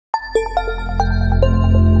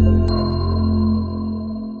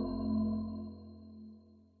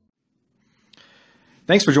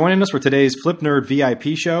Thanks for joining us for today's FlipNerd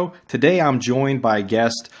VIP show. Today I'm joined by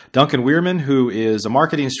guest Duncan Wierman, who is a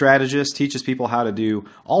marketing strategist, teaches people how to do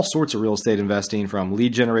all sorts of real estate investing, from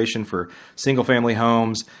lead generation for single-family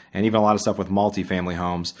homes and even a lot of stuff with multifamily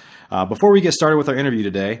homes. Before we get started with our interview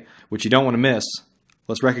today, which you don't want to miss,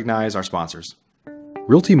 let's recognize our sponsors.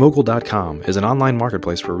 RealtyMogul.com is an online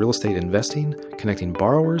marketplace for real estate investing, connecting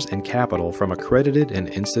borrowers and capital from accredited and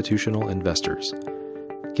institutional investors.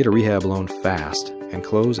 Get a rehab loan fast and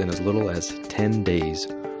close in as little as 10 days.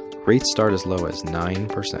 Rates start as low as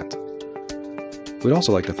 9%. We'd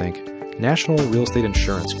also like to thank National Real Estate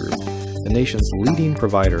Insurance Group, the nation's leading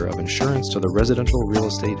provider of insurance to the residential real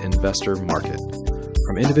estate investor market.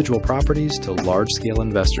 From individual properties to large-scale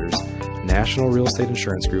investors, National Real Estate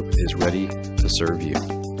Insurance Group is ready to serve you.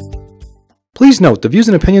 Please note, the views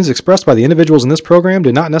and opinions expressed by the individuals in this program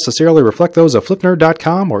do not necessarily reflect those of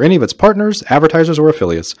FlipNerd.com or any of its partners, advertisers, or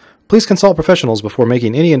affiliates. Please consult professionals before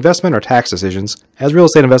making any investment or tax decisions, as real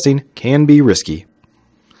estate investing can be risky.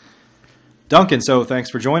 Duncan, so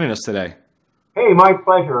thanks for joining us today. Hey, my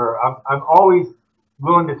pleasure. I'm always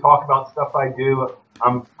willing to talk about stuff I do.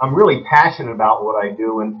 I'm really passionate about what I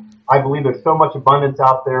do, and I believe there's so much abundance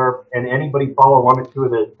out there, and anybody follow one or two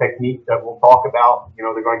of the techniques that we'll talk about,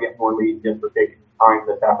 they're going to get more leads just for taking time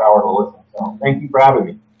this half hour to listen. So thank you for having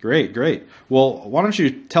me. Great, great. Well, why don't you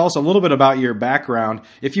tell us a little bit about your background?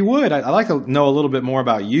 If you would, I'd like to know a little bit more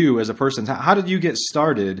about you as a person. How did you get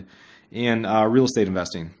started in real estate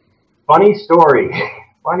investing? Funny story.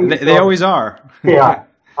 They always are. Yeah.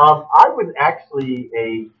 I was actually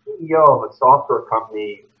a CEO of a software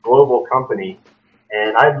company, global company,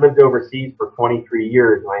 and I'd lived overseas for 23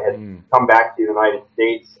 years, and I had come back to the United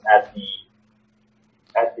States at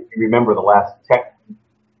if you remember, the last tech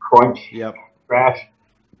crunch crash.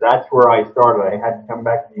 That's where I started. I had to come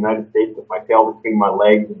back to the United States with my tail between my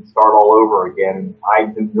legs and start all over again. I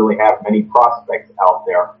didn't really have many prospects out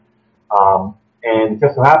there. And it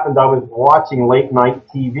just so happened I was watching late night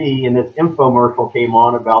TV, and this infomercial came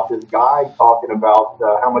on about this guy talking about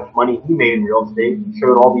how much money he made in real estate, and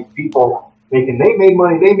showed all these people they made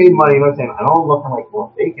money. And I'm saying, I'm looking like,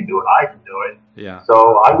 well, if they can do it, I can do it. Yeah.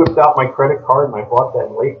 So I whipped out my credit card and I bought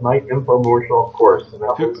that late night infomercial, of course, and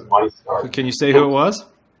that was my start. Can you say who it was?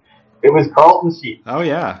 It was Carlton Sheets. Oh,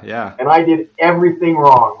 yeah, yeah. And I did everything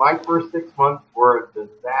wrong. My first 6 months were a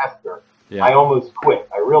disaster. Yeah. I almost quit.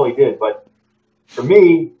 I really did. But for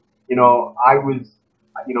me, failure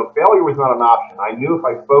was not an option. I knew if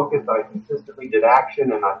I focused, I consistently did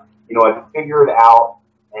action, and I could figure it out.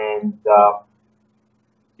 And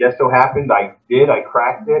just so happened I did. I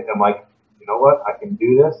cracked it. I'm like, you know what? I can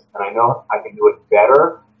do this, and I know I can do it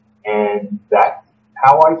better. And that's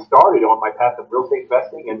how I started on my path of real estate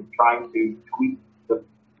investing and trying to tweak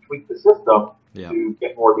the system to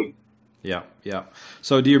get more leads. Yeah, yeah.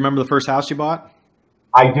 So do you remember the first house you bought?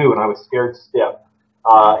 I do, and I was scared stiff.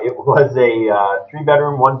 It was a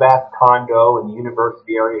 3-bedroom, 1-bath condo in the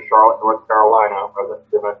University area, Charlotte, North Carolina,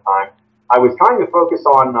 at the time. I was trying to focus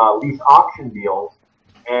on lease option deals,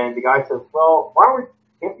 and the guy says, well,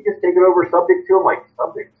 can't you just take it over subject to? I'm like,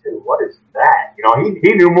 subject to? What is that?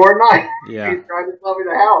 He knew more than I. Yeah. He was trying to sell me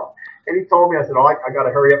the house. And he told me, I said, I got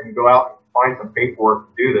to hurry up and go out and find some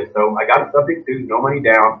paperwork to do this. So I got it subject to, no money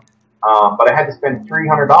down. But I had to spend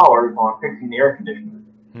 $300 on fixing the air conditioner.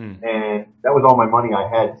 And that was all my money I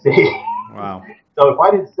had saved. Wow. So if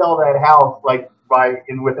I didn't sell that house,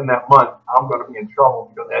 within that month, I'm going to be in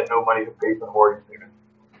trouble because I had no money to pay for the mortgage payment.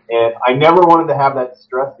 And I never wanted to have that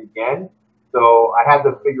stress again. So I had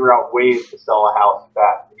to figure out ways to sell a house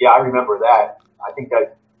fast. Yeah, I remember that. I think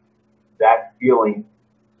that feeling,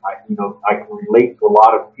 I can relate to a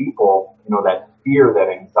lot of people, that fear, that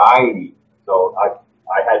anxiety. So I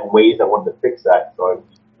had ways I wanted to fix that. So it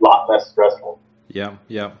was a lot less stressful. Yeah,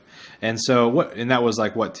 yeah. And so that was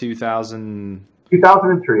like what, 2000?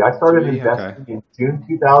 2003. I started investing in June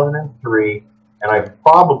 2003, and I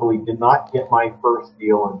probably did not get my first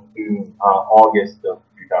deal until August of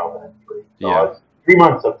 2003. So yeah. It's 3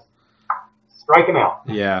 months of striking out.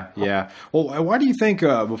 Yeah, yeah. Well, why do you think,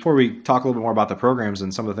 before we talk a little bit more about the programs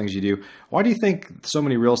and some of the things you do, why do you think so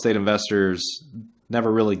many real estate investors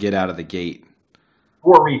never really get out of the gate?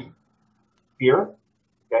 4 reasons. Fear,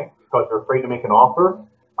 okay, because they're afraid to make an offer.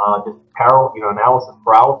 Just analysis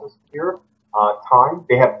paralysis fear. Time.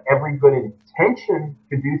 They have every good intention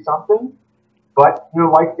to do something, but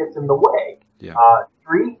life gets in the way. Yeah.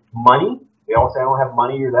 3, money. They all say I don't have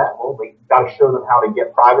money or that. Well, they got to show them how to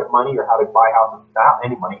get private money or how to buy houses without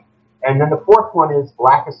any money. And then the 4th one is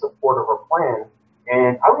lack of support of a plan.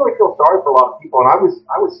 And I really feel sorry for a lot of people, and I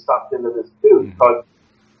was sucked into this too, because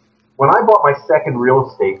when I bought my second real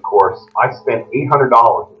estate course, I spent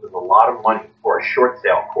 $800, which is a lot of money, for a short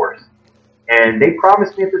sale course. And they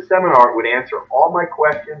promised me at the seminar it would answer all my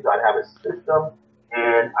questions, I'd have a system,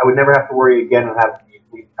 and I would never have to worry again and have these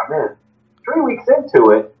leads come in. 3 weeks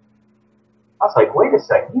into it, I was like, wait a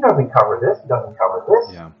second, he doesn't cover this, he doesn't cover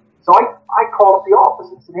this. Yeah. So I called up the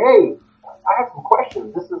office and said, hey, I have some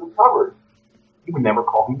questions, this isn't covered. He would never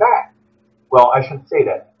call me back. Well, I shouldn't say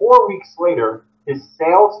that. 4 weeks later, his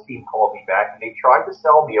sales team called me back, and they tried to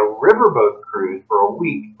sell me a riverboat cruise for a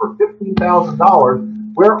week for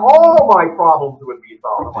 $15,000, where all my problems would be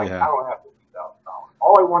solved. I'm like, I don't have $15,000.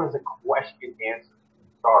 All I want is a question answered.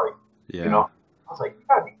 Sorry. Yeah. You know, I was like, you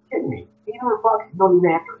gotta be kidding me. $800, you don't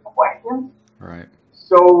even answer questions? Right.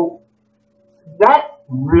 So that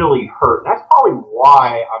really hurt. That's probably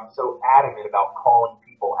why I'm so adamant about calling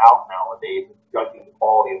people out nowadays and judging the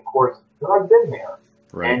quality of courses, because I've been there.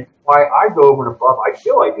 Right. And why I go over and above, I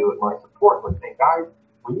feel I do in my support, but say, guys,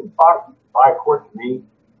 when you buy a course from me,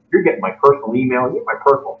 you're getting my personal email, you get my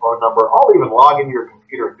personal phone number. I'll even log into your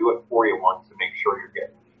computer and do it for you once to make sure you're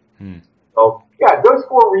getting it. So, yeah, those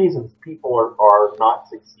 4 reasons people are not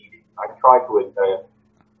succeeding. I try to,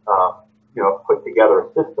 put together a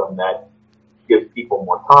system that gives people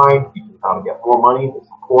more time, teaches them how to get more money, the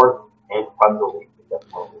support, and tons of leads to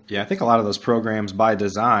get more leads. Yeah, I think a lot of those programs by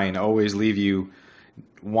design always leave you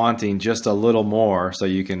wanting just a little more so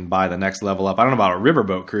you can buy the next level up. I don't know about a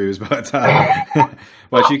riverboat cruise, but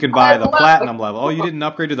but you can buy the platinum level. Oh, you didn't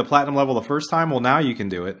upgrade to the platinum level the first time? Well, now you can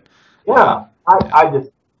do it. Yeah,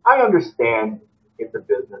 I understand it's a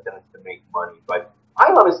business and it's to make money, but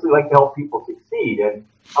I honestly like to help people succeed, and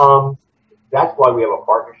that's why we have a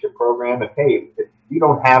partnership program. If, hey, if you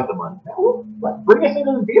don't have the money, bring us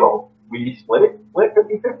into the deal. We split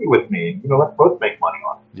 50-50 with me. You know, let's both make money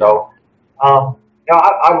on it. Yeah. So,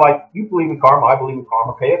 I like, you believe in karma, I believe in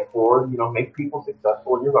karma. Pay it forward, make people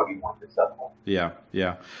successful, and you're going to be more successful. Yeah,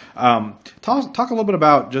 yeah. Talk a little bit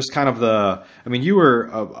about just kind of you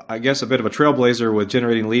were, I guess, a bit of a trailblazer with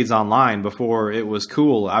generating leads online before it was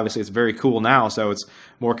cool. Obviously, it's very cool now, so it's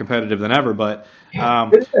more competitive than ever. But why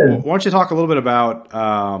don't you talk a little bit about,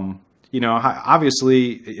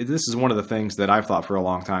 obviously, this is one of the things that I've thought for a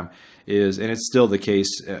long time is, and it's still the case,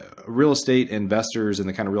 real estate investors and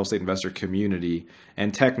the kind of real estate investor community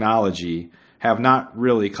and technology have not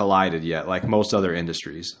really collided yet, like most other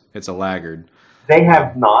industries. It's a laggard. They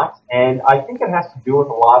have not, and I think it has to do with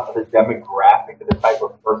a lot of the demographic of the type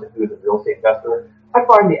of person who is a real estate investor. I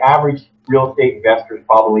find the average real estate investor is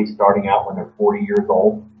probably starting out when they're 40 years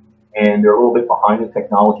old, and they're a little bit behind the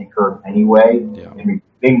technology curve anyway. Yeah. And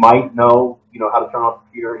they might know, how to turn off a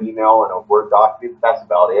computer and email and a Word document. That's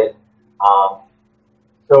about it.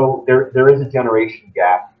 So there is a generation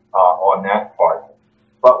gap on that part.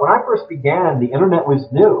 But when I first began, the internet was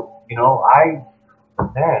new.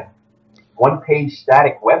 One-page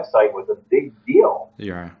static website was a big deal.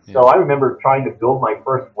 Yeah. So I remember trying to build my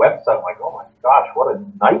first website. I'm like, oh my gosh, what a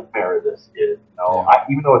nightmare this is.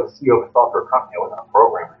 Even though as a CEO of a software company, I wasn't a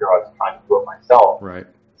programmer here. I was trying to do it myself, right,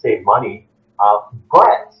 save money.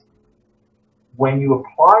 But when you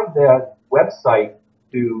apply that website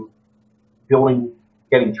to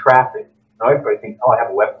getting traffic. Now everybody thinks, oh, I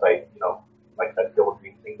have a website, like that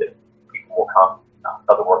diligent thing that people will come. No, it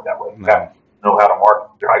doesn't work that way. You have to know how to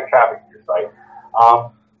market, drive traffic to your site.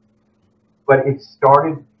 But it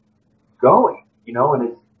started going, and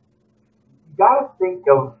you got to think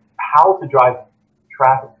of how to drive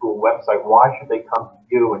traffic to a website. Why should they come to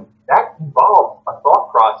you? And that involves a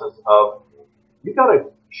thought process of you got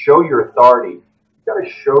to show your authority. You got to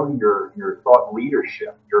show your thought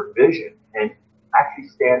leadership, your vision, and actually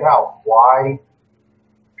stand out why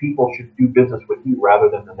people should do business with you rather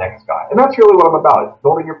than the next guy. And that's really what I'm about. It's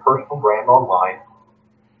building your personal brand online,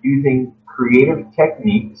 using creative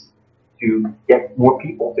techniques to get more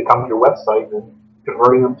people to come to your website and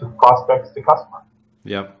converting them to prospects to customers.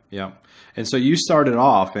 Yep. And so you started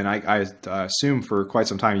off, and I assume for quite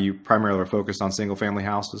some time you primarily were focused on single-family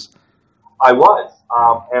houses. I was,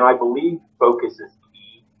 and I believe focus is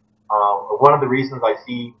key. One of the reasons I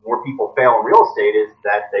see more people fail in real estate is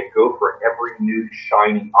that they go for every new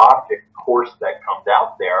shiny object course that comes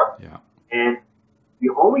out there. Yeah. And the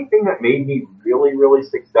only thing that made me really, really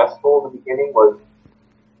successful in the beginning was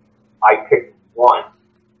I picked one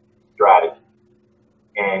strategy,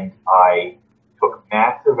 and I took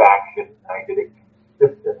massive action, and I did it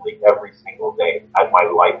consistently every single day as my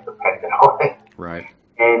life depended on it. Right.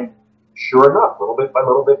 And sure enough, little bit by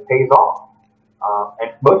little bit pays off.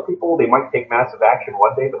 And most people, they might take massive action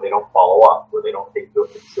one day, but they don't follow up, or they don't take to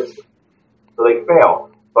it consistently. So they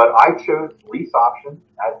fail. But I chose lease options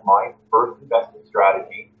as my first investment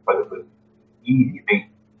strategy, but it was easy. It made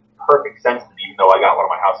perfect sense to me, even though I got one of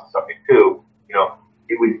my houses subject to.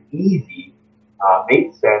 It was easy,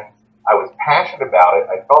 made sense. I was passionate about it.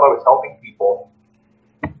 I felt I was helping people.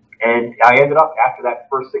 And I ended up, after that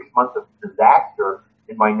first 6 months of disaster,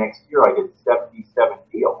 in my next year, I did 77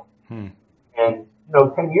 deals. And,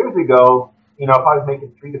 10 years ago, if I was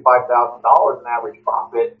making $3,000 to $5,000 in average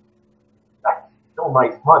profit, that's still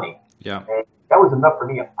nice money. Yeah. And that was enough for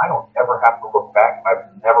me. I don't ever have to look back.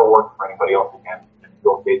 I've never worked for anybody else again. And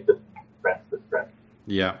real estate just strength to strength.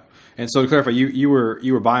 Yeah. And so to clarify, you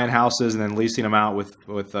were buying houses and then leasing them out with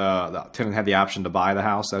the tenant had the option to buy the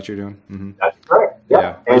house. That's what you're doing? Mm-hmm. That's correct.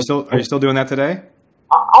 Yeah. Are you still doing that today?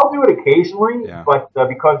 I'll do it occasionally, yeah. But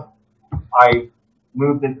because I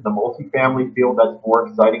moved into the multifamily field, that's more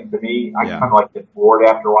exciting to me. I kind of like get bored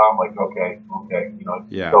after a while. I'm like, okay.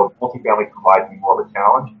 Yeah. So multifamily provides me more of a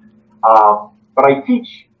challenge. But I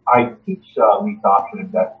teach lease option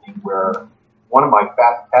investing, where one of my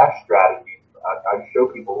fast cash strategies, I show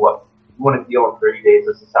people, look, you want to deal in 30 days,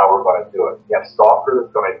 this is how we're going to do it. You have software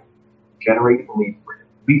that's going to generate leads for you,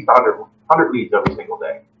 at least 100 leads every single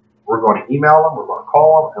day. We're going to email them, we're going to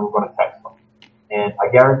call them, and we're going to text them. And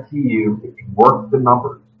I guarantee you, if you work the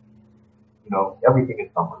numbers, everything is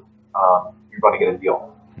numbers, you're going to get a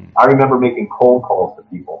deal. I remember making cold calls to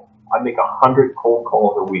people. I make 100 cold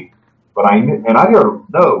calls a week. But I knew, and I heard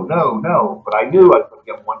no, but I knew I was going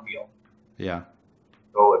to get one deal. Yeah.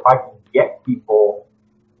 So if I can get people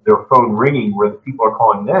their phone ringing where the people are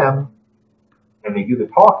calling them, and they do the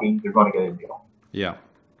talking, they're going to get a deal. Yeah.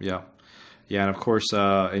 And of course,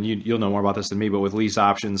 and you'll know more about this than me, but with lease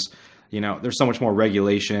options, there's so much more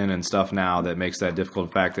regulation and stuff now that makes that difficult.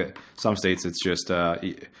 In fact, that some states it's just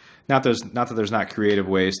not that there's not creative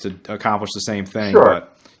ways to accomplish the same thing, sure.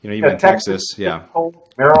 But even in Texas,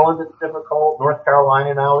 Maryland is difficult. North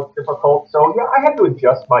Carolina now is difficult. So I had to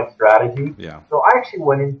adjust my strategy. Yeah. So I actually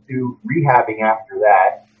went into rehabbing after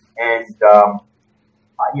that, and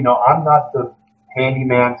I'm not the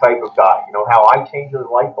handyman type of guy. How I change the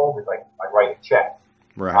light bulb is like I write a check.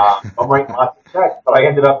 Right. I'm writing lots of checks, but I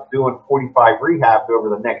ended up doing 45 rehabs over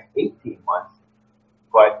the next 18 months.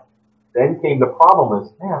 But then came the problem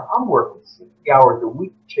is, man, I'm working 60 hours a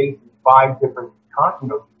week chasing 5 different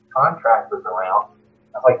contractors around.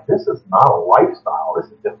 I'm like, this is not a lifestyle.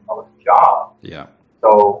 This is just another job. Yeah.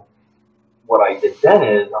 So what I did then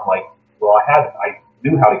is I'm like, well, I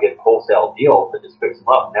knew how to get wholesale deals to just fix them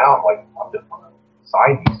up. Now I'm like, I'm just going to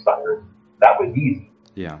sign these suckers. That was easy.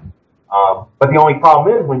 Yeah. But the only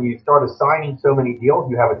problem is when you start assigning so many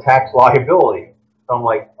deals, you have a tax liability. So I'm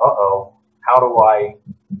like, how do I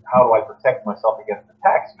protect myself against the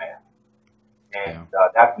tax man? And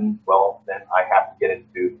that means, well, then I have to get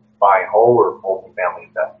into buy and hold or multifamily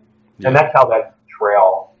investing. Yeah. And that's how that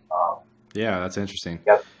trail. Yeah, that's interesting.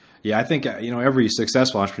 Yes. Yeah, I think every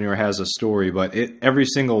successful entrepreneur has a story, but every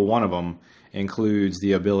single one of them includes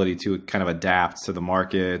the ability to kind of adapt to the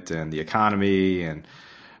market and the economy and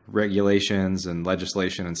regulations and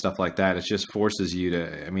legislation and stuff like that. It just forces you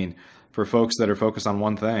to. For folks that are focused on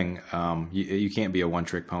one thing, you can't be a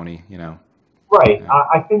one-trick pony. Right.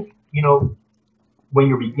 I think when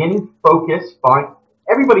you're beginning, focus. Fine.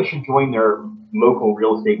 Everybody should join their local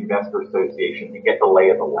real estate investor association to get the lay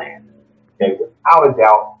of the land. Okay, without a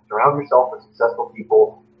doubt, surround yourself with successful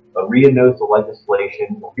people. Read and knows the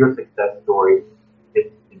legislation. Hear success stories.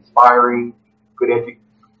 It's inspiring. Good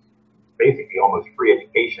basically almost free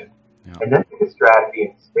education. Yeah. And then take a strategy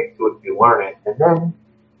and stick to it if you learn it, and then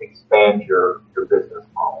expand your business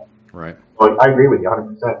model. Right. So I agree with you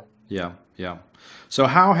 100%. Yeah. So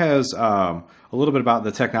how has a little bit about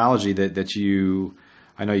the technology that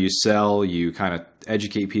I know you sell, you kind of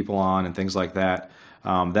educate people on and things like that.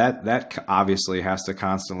 That obviously has to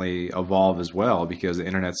constantly evolve as well, because the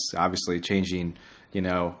internet's obviously changing.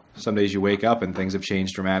 Some days you wake up and things have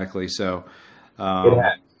changed dramatically. So it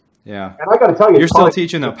has. Yeah. And I got to tell you, you're still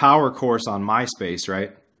teaching a power course on MySpace,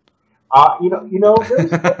 right?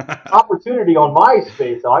 There's opportunity on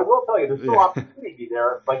MySpace. So I will tell you, there's still opportunity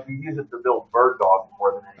there. Like you use it to build bird dogs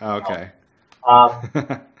more than anything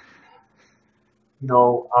else.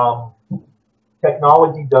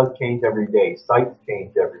 Technology does change every day. Sites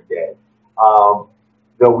change every day.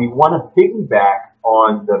 Though we want to piggyback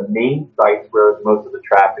on the main sites where most of the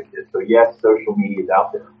traffic is. So yes, social media is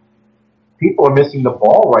out there. People are missing the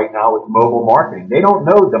ball right now with mobile marketing. They don't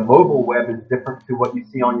know the mobile web is different to what you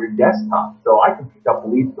see on your desktop. So I can pick up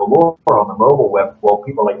leads galore on the mobile web. Well,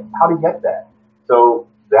 people are like, how do you get that? So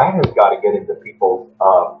that has got to get into people's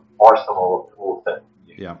arsenal of tool sets.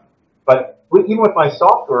 Yeah. But even with my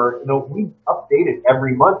software, we update it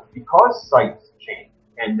every month because sites change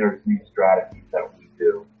and there's new strategies that we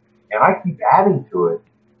do. And I keep adding to it.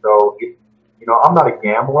 So, I'm not a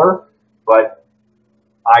gambler, but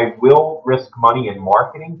I will risk money in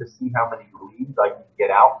marketing to see how many leads I can get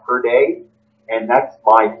out per day. And that's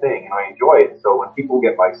my thing, and I enjoy it. So when people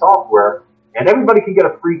get my software, and everybody can get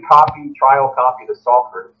a free trial copy of the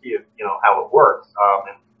software to see if, how it works.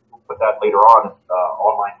 And we'll put that later on at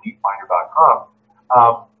onlineleadfinder.com.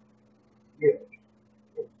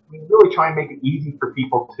 We really try and make it easy for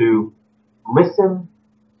people to listen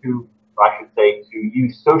to, I should say, to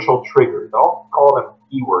use social triggers. I'll call them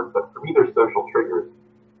keywords, but for me, they're social triggers.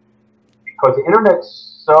 Because the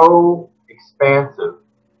internet's so expansive,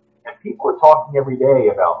 and people are talking every day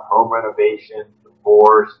about home renovation,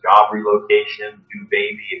 divorce, job relocation, new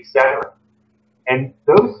baby, etc. And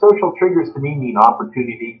those social triggers to me mean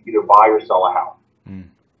opportunity to either buy or sell a house. Mm.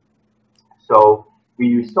 So we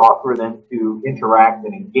use software then to interact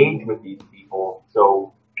and engage with these people,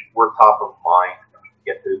 so we're top of mind and we can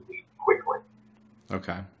get those leads quickly.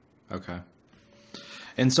 Okay.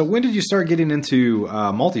 And so when did you start getting into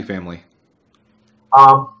multifamily?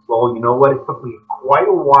 Well, you know what? It took me quite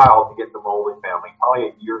a while to get to multifamily, probably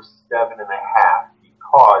at year 7.5,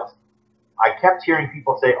 because I kept hearing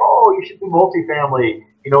people say, "Oh, you should do multifamily.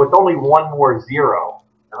 It's only one more zero."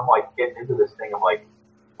 And I'm like, getting into this thing, I'm like,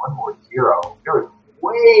 one more zero? There is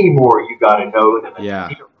way more you got to know than a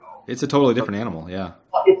zero. It's a totally different animal. Yeah.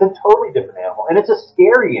 It's a totally different animal, and it's a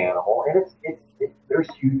scary animal, and there's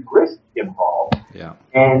huge risk involved. Yeah.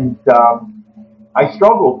 And I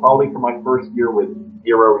struggled probably for my first year with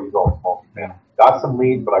zero results multifamily. Got some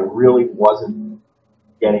leads, but I really wasn't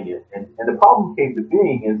getting it. And the problem came to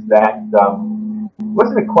being is that it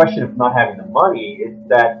wasn't a question of not having the money. It's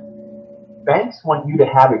that banks want you to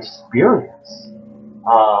have experience.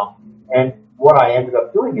 And what I ended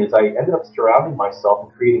up doing is I ended up surrounding myself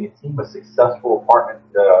and creating a team of successful apartment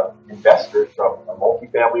investors, from a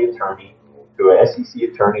multifamily attorney to an SEC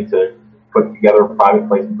attorney to put together a private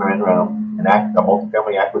placement around a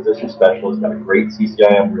multifamily acquisition specialist, got a great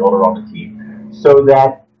CCIM realtor on the team, so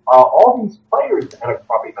that all these players, and a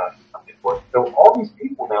property management company, of course, so all these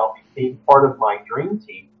people now became part of my dream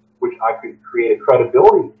team, which I could create a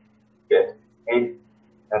credibility with and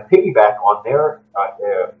piggyback on their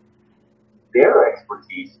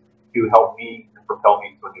expertise to help me and propel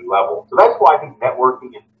me to a new level. So that's why I think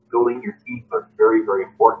networking and building your teams are very, very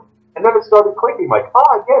important. And then it started clicking, like,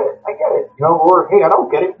 I get it, or hey, I don't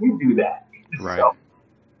get it, you do that. Right. So,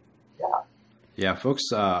 yeah, folks.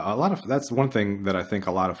 That's one thing that I think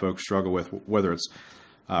a lot of folks struggle with, whether it's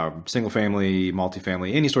single family,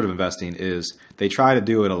 multifamily, any sort of investing, is they try to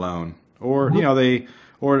do it alone, or they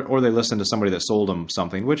listen to somebody that sold them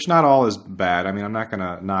something, which not all is bad. I mean, I'm not going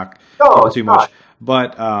to knock people too much,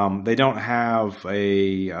 but they don't have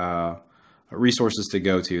resources to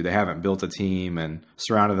go to. They haven't built a team and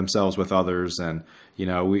surrounded themselves with others. And,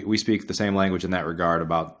 we speak the same language in that regard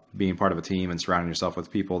about being part of a team and surrounding yourself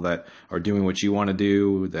with people that are doing what you want to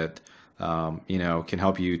do, that, can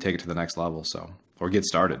help you take it to the next level. Or get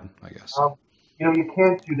started, I guess. You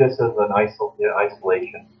can't do this as an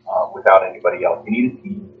isolation without anybody else. You need a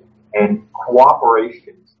team, and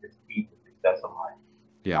cooperation is key to success in life.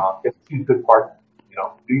 Yeah. Just choose good partners.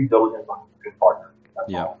 Do your diligence on a good partner.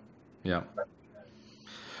 That's all. Yeah.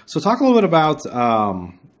 So talk a little bit about,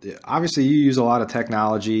 obviously you use a lot of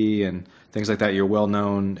technology and things like that. You're well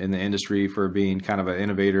known in the industry for being kind of an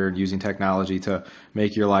innovator and using technology to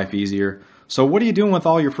make your life easier. So what are you doing with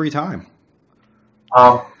all your free time?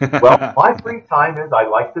 Well, my free time is I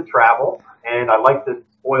like to travel, and I like to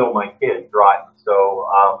spoil my kids, right? So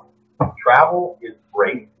travel is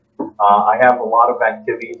great. I have a lot of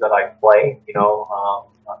activities that I play,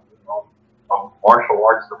 from martial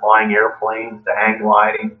arts to flying airplanes to hang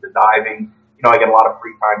gliding to diving. I get a lot of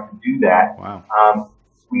free time to do that. Wow.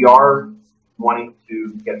 We are wanting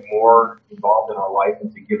to get more involved in our life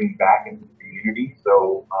into giving back into the community.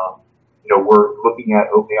 So, we're looking at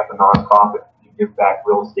opening up a nonprofit to give back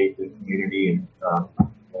real estate to the community and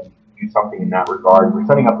do something in that regard. We're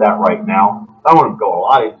setting up that right now. I don't want to go a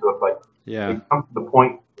lot into it, but it comes to the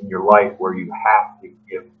point in your life where you have to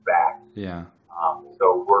give back. Yeah.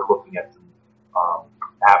 So we're looking at some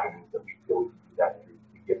avenues that we feel we can do that through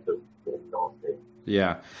to get the real estate.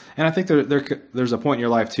 Yeah. And I think there's a point in your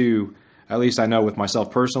life too, at least I know with myself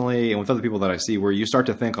personally and with other people that I see, where you start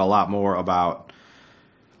to think a lot more about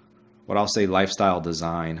what I'll say lifestyle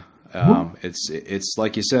design. It's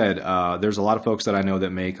like you said, there's a lot of folks that I know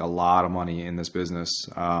that make a lot of money in this business.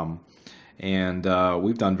 And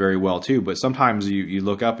we've done very well too, but sometimes you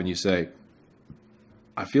look up and you say,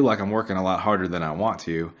 I feel like I'm working a lot harder than I want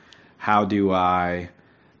to. How do I,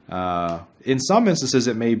 in some instances,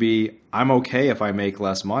 it may be I'm okay if I make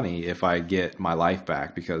less money if I get my life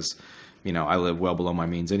back because, I live well below my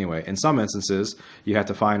means anyway. In some instances, you have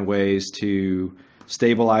to find ways to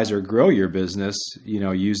stabilize or grow your business,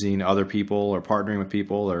 using other people or partnering with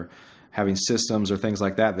people or having systems or things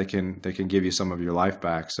like that can give you some of your life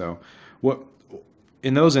back. So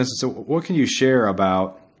in those instances, what can you share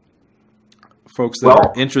about folks that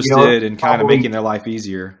are interested in kind of making their life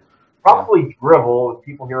easier? Probably drivel.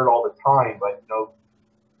 People hear it all the time, but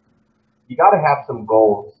you got to have some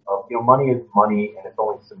goals. Money is money, and it's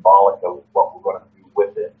only symbolic of what we're going to do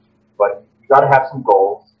with it. But you got to have some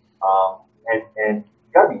goals, and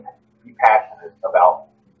you got to be passionate about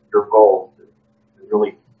your goals. To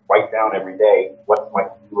really write down every day what's my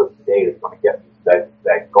to-do list today that's going to get me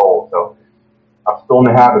that goal. So I'm still in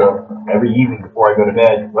the habit of every evening before I go to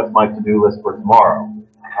bed, what's my to-do list for tomorrow?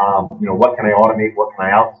 What can I automate? What can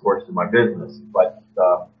I outsource to my business? But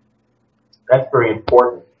that's very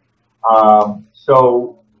important.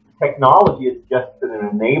 So technology has just been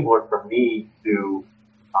an enabler for me to,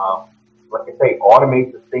 like I say,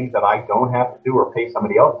 automate the things that I don't have to do or pay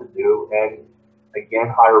somebody else to do, and again,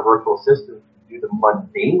 hire virtual assistants to do the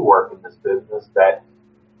mundane work in this business that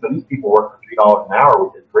these people work for $3 an hour,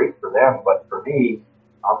 which is great for them, but for me,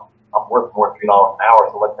 I'm worth more than $3 an hour,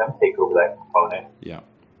 so let them take over that component. Yeah.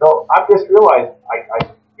 So I've just realized,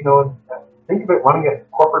 think of it running a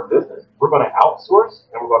corporate business. We're going to outsource,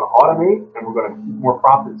 and we're going to automate, and we're going to keep more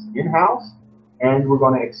profits in-house, and we're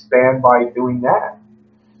going to expand by doing that.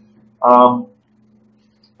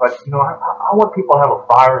 But I want people to have a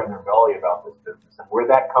fire in their belly about this business, and where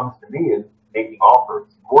that comes to me is making offers.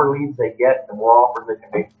 The more leads they get, the more offers they can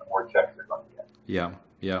make, the more checks they're going to get. Yeah,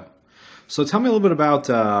 yeah. So tell me a little bit about,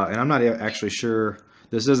 and I'm not actually sure,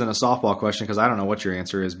 this isn't a softball question because I don't know what your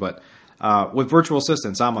answer is, but with virtual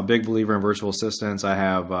assistants, I'm a big believer in virtual assistants. I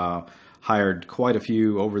have hired quite a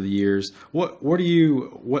few over the years.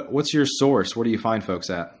 What's your source? Where do you find folks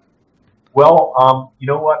at? Well, you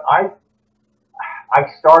know what? I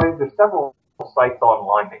started, there's several sites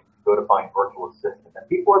online that you go to find virtual assistants. And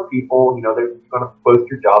people are people, they're going to post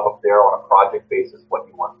your job up there on a project basis, what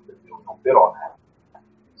you want to do, and they'll bid on that.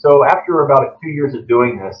 So after about 2 years of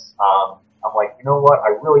doing this, I'm like, you know what?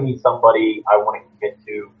 I really need somebody I want to get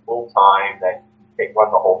to full time that can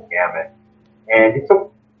run the whole gamut. And it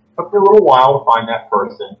took me a little while to find that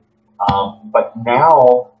person. But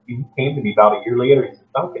now he came to me about a year later. He said,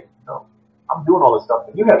 Duncan, I'm doing all this stuff,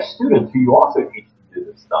 and you have students who you also teach to do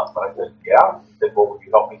this stuff. But I said, yeah. He said, well, would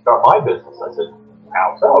you help me start my business? I said,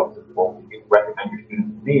 how so? He said, well, you can recommend your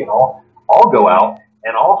students to me, and I'll go out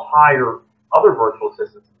and I'll hire other virtual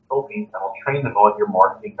assistants in the Philippines, and I'll train them on your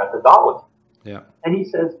marketing methodology. Yeah. And he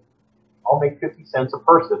says, I'll make 50 cents a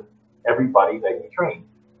person, everybody that you train.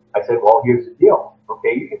 I said, well, here's the deal.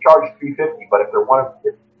 Okay, you can charge $3.50, but if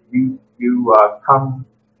you come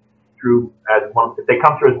through if they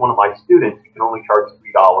come through as one of my students, you can only charge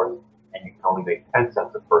 $3, and you can only make 10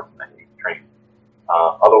 cents a person that you train.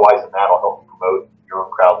 Otherwise than that, I'll help you promote your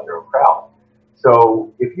own crowd.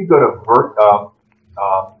 So if you go to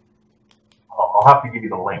I'll have to give you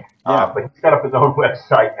the link. Yeah. But he set up his own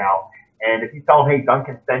website now. And if you tell him, hey,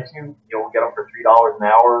 Duncan sent you, you'll get them for $3 an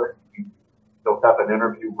hour. They'll have an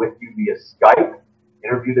interview with you via Skype,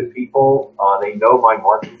 interview the people. They know my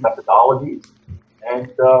marketing methodologies.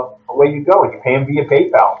 And away you go. And you pay them via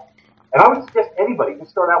PayPal. And I would suggest anybody can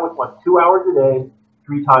start out with 2 hours a day,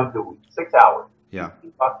 3 times a week, 6 hours. Yeah.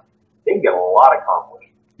 They can get a lot accomplished.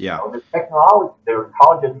 Yeah. They're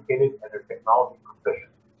college educated, and they're technology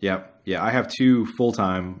proficient. Yeah. Yeah. I have 2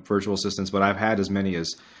 full-time virtual assistants, but I've had as many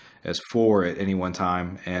as 4 at any one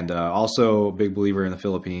time. And also a big believer in the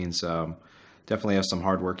Philippines. Definitely have some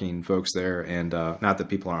hardworking folks there. And not that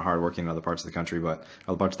people aren't hardworking in other parts of the country, but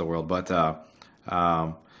other parts of the world. But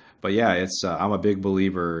yeah, I'm a big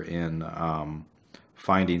believer in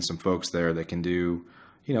finding some folks there that can do,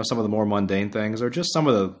 some of the more mundane things or just some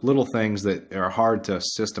of the little things that are hard to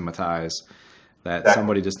systematize that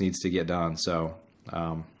somebody just needs to get done. So,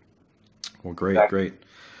 well, great, great.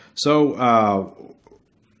 So,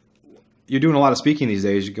 you're doing a lot of speaking these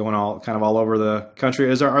days. You're going all over the country.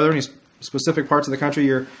 Are there any specific parts of the country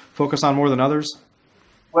you're focused on more than others?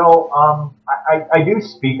 Well, I do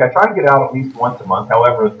speak. I try to get out at least once a month.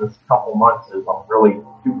 However, this couple months is I'm really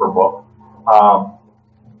super booked.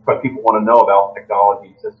 But people want to know about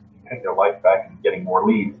technology systems, getting their life back and getting more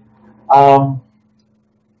leads. I've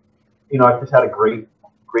just had a great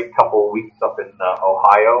couple of weeks up in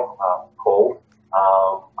Ohio, cold.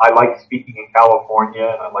 I like speaking in California,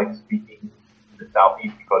 and I like speaking the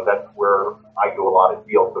Southeast because that's where I do a lot of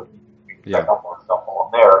deals. So you can check Yeah. out more stuff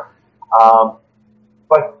on there.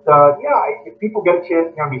 If people get a chance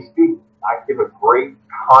to hear me speak, I give a great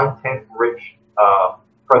content-rich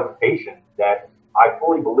presentation that I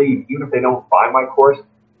fully believe, even if they don't buy my course,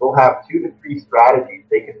 they'll have 2 to 3 strategies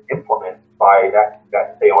they can implement by that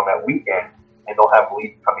say on that weekend, and they'll have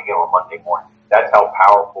leads coming in on Monday morning. That's how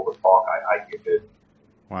powerful the talk I give is.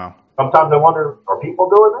 Wow. Sometimes I wonder, are people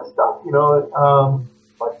doing this stuff?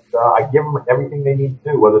 I give them everything they need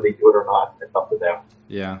to do, whether they do it or not. It's up to them.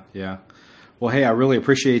 Yeah, yeah. Well, hey, I really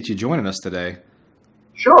appreciate you joining us today.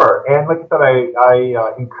 Sure, and like I said,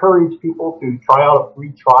 I encourage people to try out a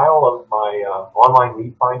free trial of my online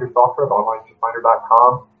lead finder software,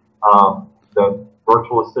 onlineleadfinder.com. The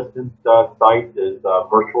virtual assistant site is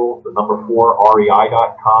virtual, the number 4,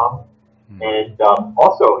 rei.com. And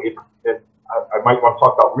also, if I might want to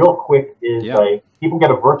talk about real quick is people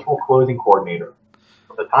get a virtual closing coordinator.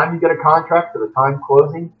 From the time you get a contract to the time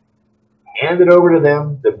closing, hand it over to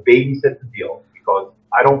them to babysit the deal, because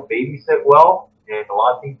I don't babysit well, and a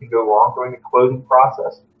lot of things can go wrong during the closing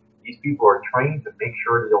process. These people are trained to make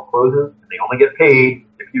sure the deal closes, and they only get paid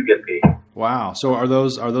if you get paid. Wow. So are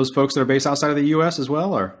those folks that are based outside of the U.S. as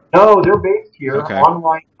well, or? No, they're based here. Okay.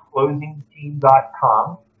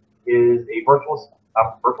 Onlineclosingteam.com is a virtual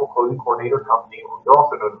closing coordinator company. They're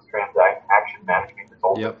also known as transaction management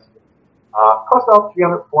consultants. Yep. Costs about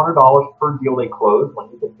 $300, $400 per deal they close when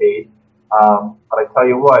you get paid. But I tell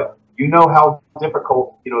you what, you know how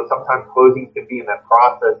difficult, sometimes closings can be, and that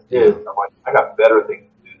process is. I'm like, I got better things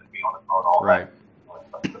to do than be on the phone all day. Right.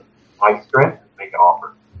 My strength is making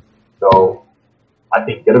offers. So I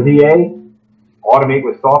think get a VA, automate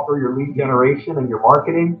with software your lead generation and your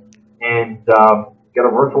marketing, and get a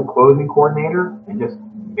virtual closing coordinator and just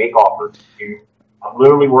make offers. I'm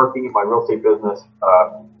literally working in my real estate business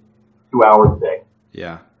 2 hours a day.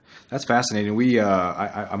 Yeah. That's fascinating.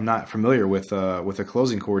 I'm not familiar with a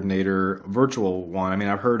closing coordinator virtual one. I mean,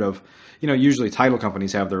 I've heard of, usually title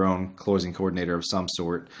companies have their own closing coordinator of some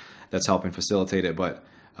sort that's helping facilitate it. But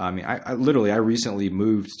I mean, I recently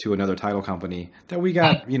moved to another title company that we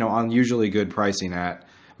got, unusually good pricing at.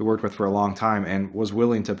 We worked with for a long time and was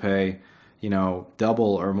willing to pay,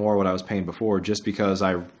 double or more what I was paying before, just because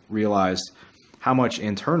I realized how much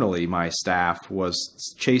internally my staff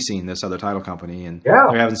was chasing this other title company, and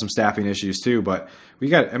they're having some staffing issues too. But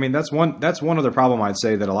that's one other problem I'd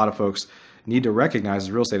say that a lot of folks need to recognize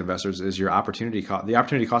as real estate investors is your opportunity cost, the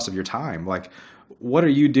opportunity cost of your time. Like, what are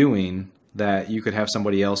you doing that you could have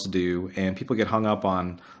somebody else do? And people get hung up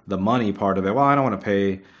on the money part of it. Well, I don't want to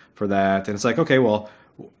pay for that. And it's like, okay, well,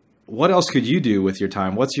 what else could you do with your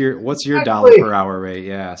time? What's your dollar per hour rate?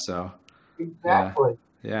 Yeah. So exactly.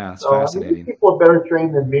 Yeah, it's fascinating. People are better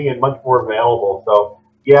trained than me and much more available. So,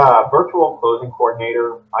 virtual closing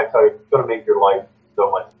coordinator, I tell you, it's going to make your life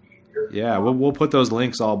so much easier. Yeah, we'll put those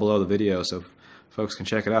links all below the video so folks can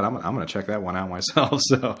check it out. I'm going to check that one out myself.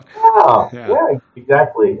 So yeah,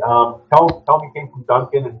 exactly. Tell me you came from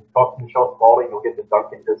Duncan, and talk to Michelle Spalding. You'll get the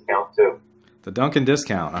Duncan discount too. The Duncan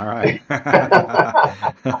discount. All right.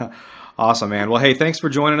 Awesome, man. Well, hey, thanks for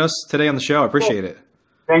joining us today on the show. I appreciate it.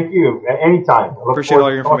 Thank you. Anytime. Appreciate all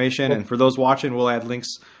your information. And for those watching, we'll add links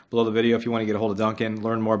below the video if you want to get a hold of Duncan,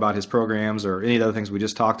 learn more about his programs or any of the other things we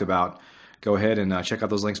just talked about. Go ahead and check out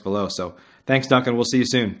those links below. So thanks, Duncan. We'll see you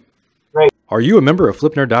soon. Great. Are you a member of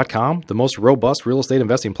FlipNerd.com, the most robust real estate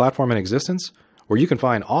investing platform in existence, where you can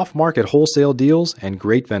find off-market wholesale deals and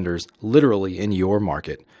great vendors literally in your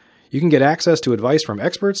market? You can get access to advice from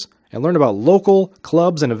experts and learn about local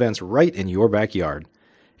clubs and events right in your backyard.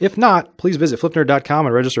 If not, please visit FlipNerd.com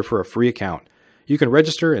and register for a free account. You can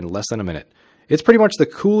register in less than a minute. It's pretty much the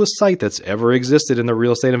coolest site that's ever existed in the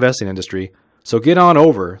real estate investing industry. So get on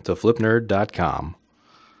over to FlipNerd.com.